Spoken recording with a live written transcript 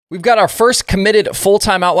We've got our first committed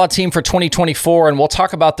full-time Outlaw team for 2024, and we'll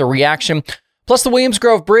talk about the reaction. Plus, the Williams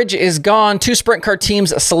Grove Bridge is gone. 2 sprint car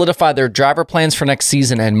teams solidify their driver plans for next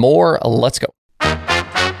season and more. Let's go.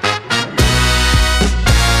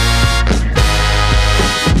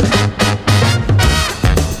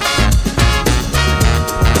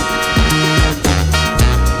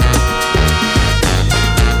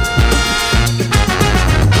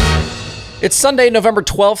 It's Sunday, November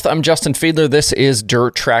 12th. I'm Justin Fiedler. This is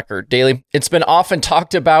Dirt Tracker Daily. It's been often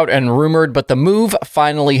talked about and rumored, but the move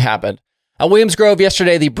finally happened. At Williams Grove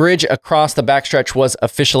yesterday, the bridge across the backstretch was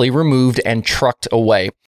officially removed and trucked away.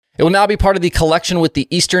 It will now be part of the collection with the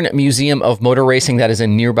Eastern Museum of Motor Racing that is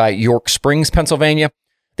in nearby York Springs, Pennsylvania.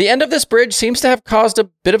 The end of this bridge seems to have caused a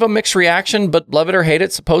bit of a mixed reaction, but love it or hate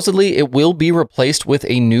it, supposedly it will be replaced with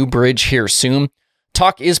a new bridge here soon.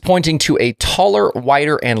 Talk is pointing to a taller,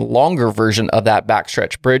 wider, and longer version of that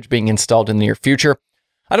backstretch bridge being installed in the near future.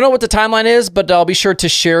 I don't know what the timeline is, but I'll be sure to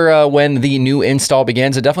share when the new install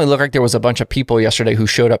begins. It definitely looked like there was a bunch of people yesterday who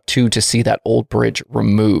showed up too to see that old bridge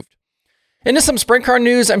removed. Into some sprint car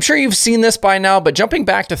news. I'm sure you've seen this by now, but jumping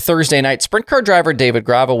back to Thursday night, sprint car driver David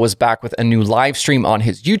Gravel was back with a new live stream on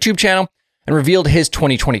his YouTube channel and revealed his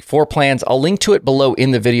 2024 plans. I'll link to it below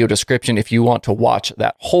in the video description if you want to watch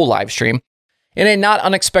that whole live stream. In a not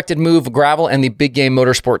unexpected move, Gravel and the Big Game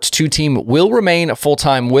Motorsports 2 team will remain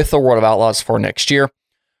full-time with the World of Outlaws for next year.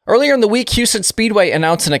 Earlier in the week, Houston Speedway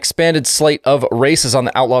announced an expanded slate of races on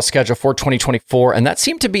the Outlaw schedule for 2024, and that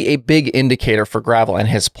seemed to be a big indicator for Gravel and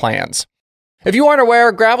his plans. If you aren't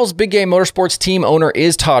aware, Gravel's Big Game Motorsports team owner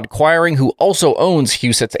is Todd Quiring, who also owns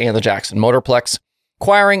Huset's and the Jackson Motorplex.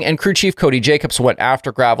 Quiring and crew chief Cody Jacobs went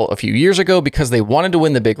after Gravel a few years ago because they wanted to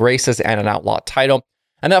win the big races and an Outlaw title.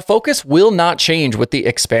 And that focus will not change with the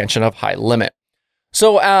expansion of High Limit.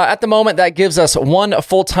 So at the moment, that gives us one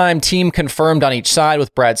full-time team confirmed on each side,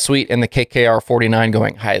 with Brad Sweet and the KKR 49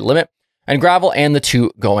 going High Limit, and Gravel and the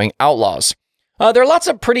 2 going Outlaws. There are lots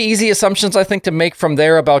of pretty easy assumptions, I think, to make from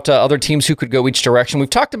there about other teams who could go each direction. We've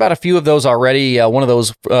talked about a few of those already, one of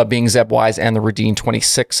those being Zeb Wise and the Radine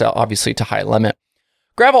 26, obviously to High Limit.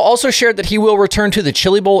 Gravel also shared that he will return to the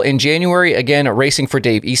Chili Bowl in January, again racing for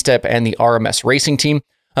Dave Estep and the RMS Racing team.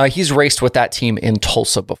 He's raced with that team in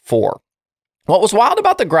Tulsa before. What was wild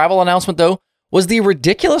about the Gravel announcement, though, was the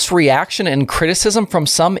ridiculous reaction and criticism from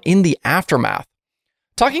some in the aftermath.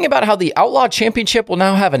 Talking about how the Outlaw Championship will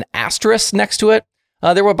now have an asterisk next to it.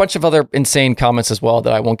 There were a bunch of other insane comments as well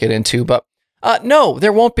that I won't get into, but no,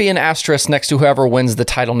 there won't be an asterisk next to whoever wins the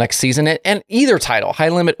title next season, and either title, High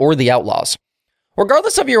Limit or the Outlaws.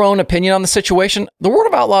 Regardless of your own opinion on the situation, the World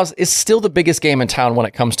of Outlaws is still the biggest game in town when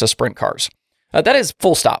it comes to sprint cars. That is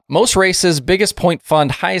full stop. Most races, biggest point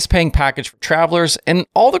fund, highest paying package for travelers, and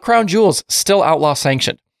all the crown jewels still Outlaw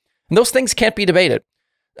sanctioned. And those things can't be debated.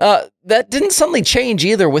 That didn't suddenly change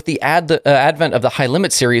either with the advent of the High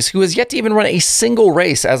Limit Series, who has yet to even run a single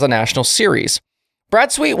race as a national series.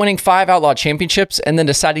 Brad Sweet winning 5 Outlaw championships and then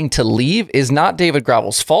deciding to leave is not David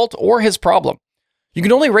Gravel's fault or his problem. You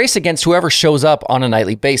can only race against whoever shows up on a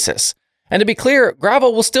nightly basis. And to be clear,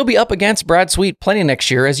 Gravel will still be up against Brad Sweet plenty next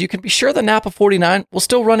year, as you can be sure the Napa 49 will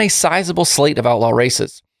still run a sizable slate of Outlaw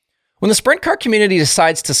races. When the sprint car community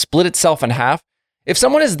decides to split itself in half, if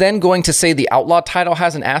someone is then going to say the Outlaw title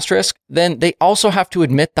has an asterisk, then they also have to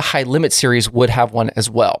admit the High Limit Series would have one as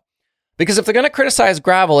well. Because if they're going to criticize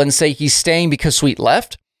Gravel and say he's staying because Sweet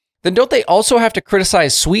left, then don't they also have to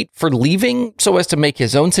criticize Sweet for leaving so as to make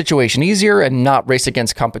his own situation easier and not race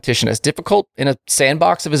against competition as difficult in a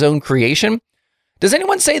sandbox of his own creation? Does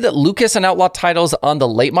anyone say that Lucas and Outlaw titles on the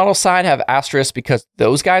late model side have asterisks because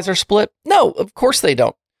those guys are split? No, of course they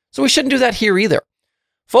don't. So we shouldn't do that here either.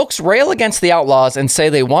 Folks rail against the Outlaws and say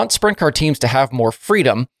they want sprint car teams to have more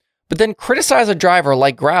freedom, but then criticize a driver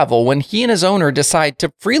like Gravel when he and his owner decide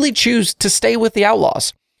to freely choose to stay with the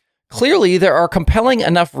Outlaws. Clearly, there are compelling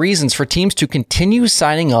enough reasons for teams to continue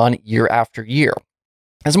signing on year after year.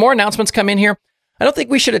 As more announcements come in here, I don't think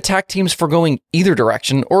we should attack teams for going either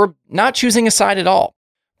direction or not choosing a side at all.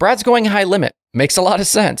 Brad's going High Limit. Makes a lot of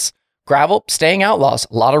sense. Gravel staying Outlaws.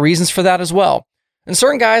 A lot of reasons for that as well. And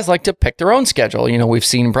certain guys like to pick their own schedule. You know, we've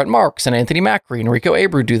seen Brett Marks and Anthony Macri and Rico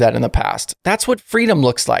Abreu do that in the past. That's what freedom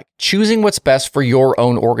looks like, choosing what's best for your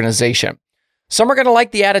own organization. Some are going to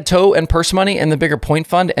like the added tow and purse money and the bigger point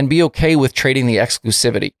fund and be okay with trading the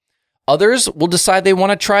exclusivity. Others will decide they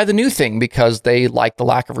want to try the new thing because they like the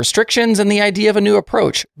lack of restrictions and the idea of a new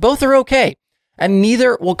approach. Both are okay, and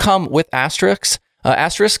neither will come with asterisks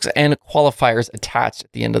and qualifiers attached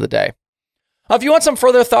at the end of the day. If you want some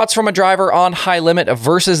further thoughts from a driver on High Limit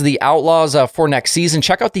versus the Outlaws for next season,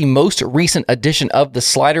 check out the most recent edition of the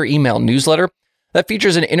Slider email newsletter. that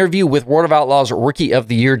features an interview with World of Outlaws Rookie of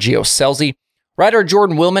the Year Gio Scelzi. Writer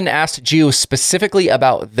Jordan Willman asked Gio specifically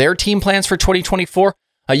about their team plans for 2024.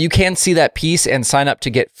 You can see that piece and sign up to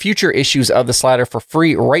get future issues of The Slider for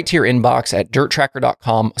free right to your inbox at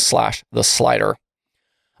dirttracker.com/theslider.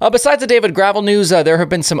 Besides the David Gravel news, there have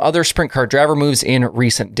been some other sprint car driver moves in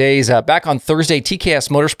recent days. Back on Thursday, TKS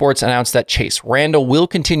Motorsports announced that Chase Randall will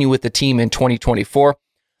continue with the team in 2024.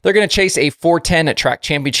 They're going to chase a 410 track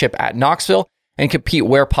championship at Knoxville and compete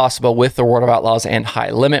where possible with the World of Outlaws and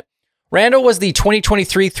High Limit. Randall was the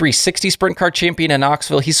 2023 360 Sprint Car champion in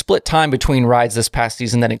Knoxville. He split time between rides this past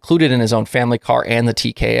season that included in his own family car and the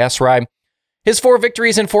TKS ride. His 4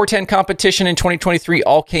 victories in 410 competition in 2023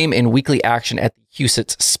 all came in weekly action at the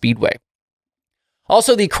Huset's Speedway.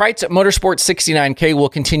 Also, the Kreitz Motorsports 69K will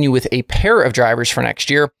continue with a pair of drivers for next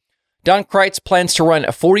year. Don Kreitz plans to run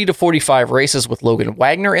 40 to 45 races with Logan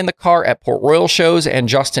Wagner in the car at Port Royal shows and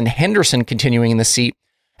Justin Henderson continuing in the seat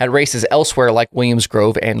at races elsewhere like Williams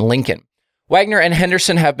Grove and Lincoln. Wagner and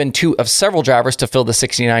Henderson have been 2 of several drivers to fill the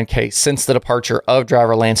 69K since the departure of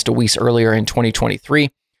driver Lance DeWeese earlier in 2023.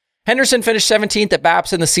 Henderson finished 17th at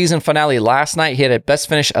BAPS in the season finale last night. He had a best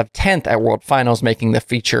finish of 10th at World Finals, making the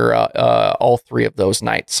feature all 3 of those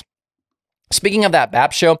nights. Speaking of that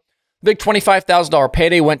BAPS show, the big $25,000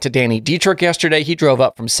 payday went to Danny Dietrich yesterday. He drove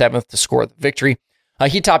up from 7th to score the victory.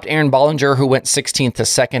 He topped Aaron Bollinger, who went 16th to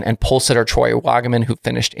 2nd, and pole sitter Troy Wagaman, who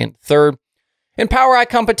finished in 3rd. In Power Eye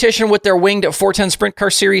competition with their winged 410 Sprint Car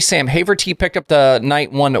Series, Sam Haverty picked up the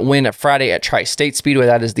Night 1 win Friday at Tri-State Speedway.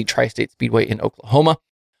 That is the Tri-State Speedway in Oklahoma.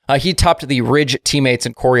 He topped the Ridge teammates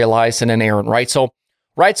in Corey Eliason and Aaron Reitzel.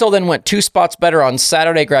 Reitzel then went 2 spots better on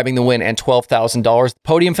Saturday, grabbing the win and $12,000. The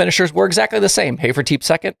podium finishers were exactly the same. Haverty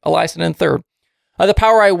 2nd, Eliason in 3rd. The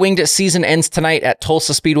Power Eye winged season ends tonight at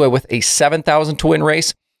Tulsa Speedway with a 7,000 to win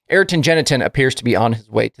race. Ayrton Geniton appears to be on his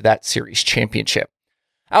way to that series championship.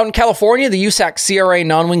 Out in California, the USAC CRA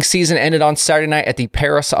non-wing season ended on Saturday night at the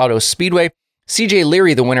Paris Auto Speedway. CJ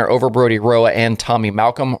Leary, the winner over Brody Roa and Tommy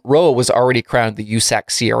Malcolm. Roa was already crowned the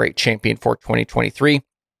USAC CRA champion for 2023.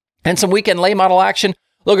 And some weekend late model action.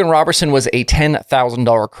 Logan Robertson was a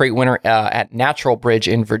 $10,000 crate winner at Natural Bridge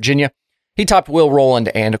in Virginia. He topped Will Rowland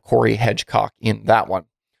and Corey Hedgecock in that one.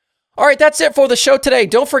 All right, that's it for the show today.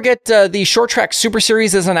 Don't forget the Short Track Super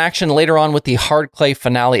Series is in action later on with the Hard Clay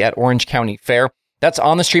finale at Orange County Fair. That's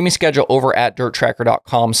on the streaming schedule over at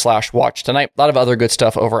dirttracker.com/watch tonight. A lot of other good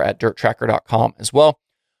stuff over at dirttracker.com as well.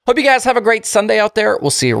 Hope you guys have a great Sunday out there.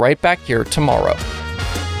 We'll see you right back here tomorrow.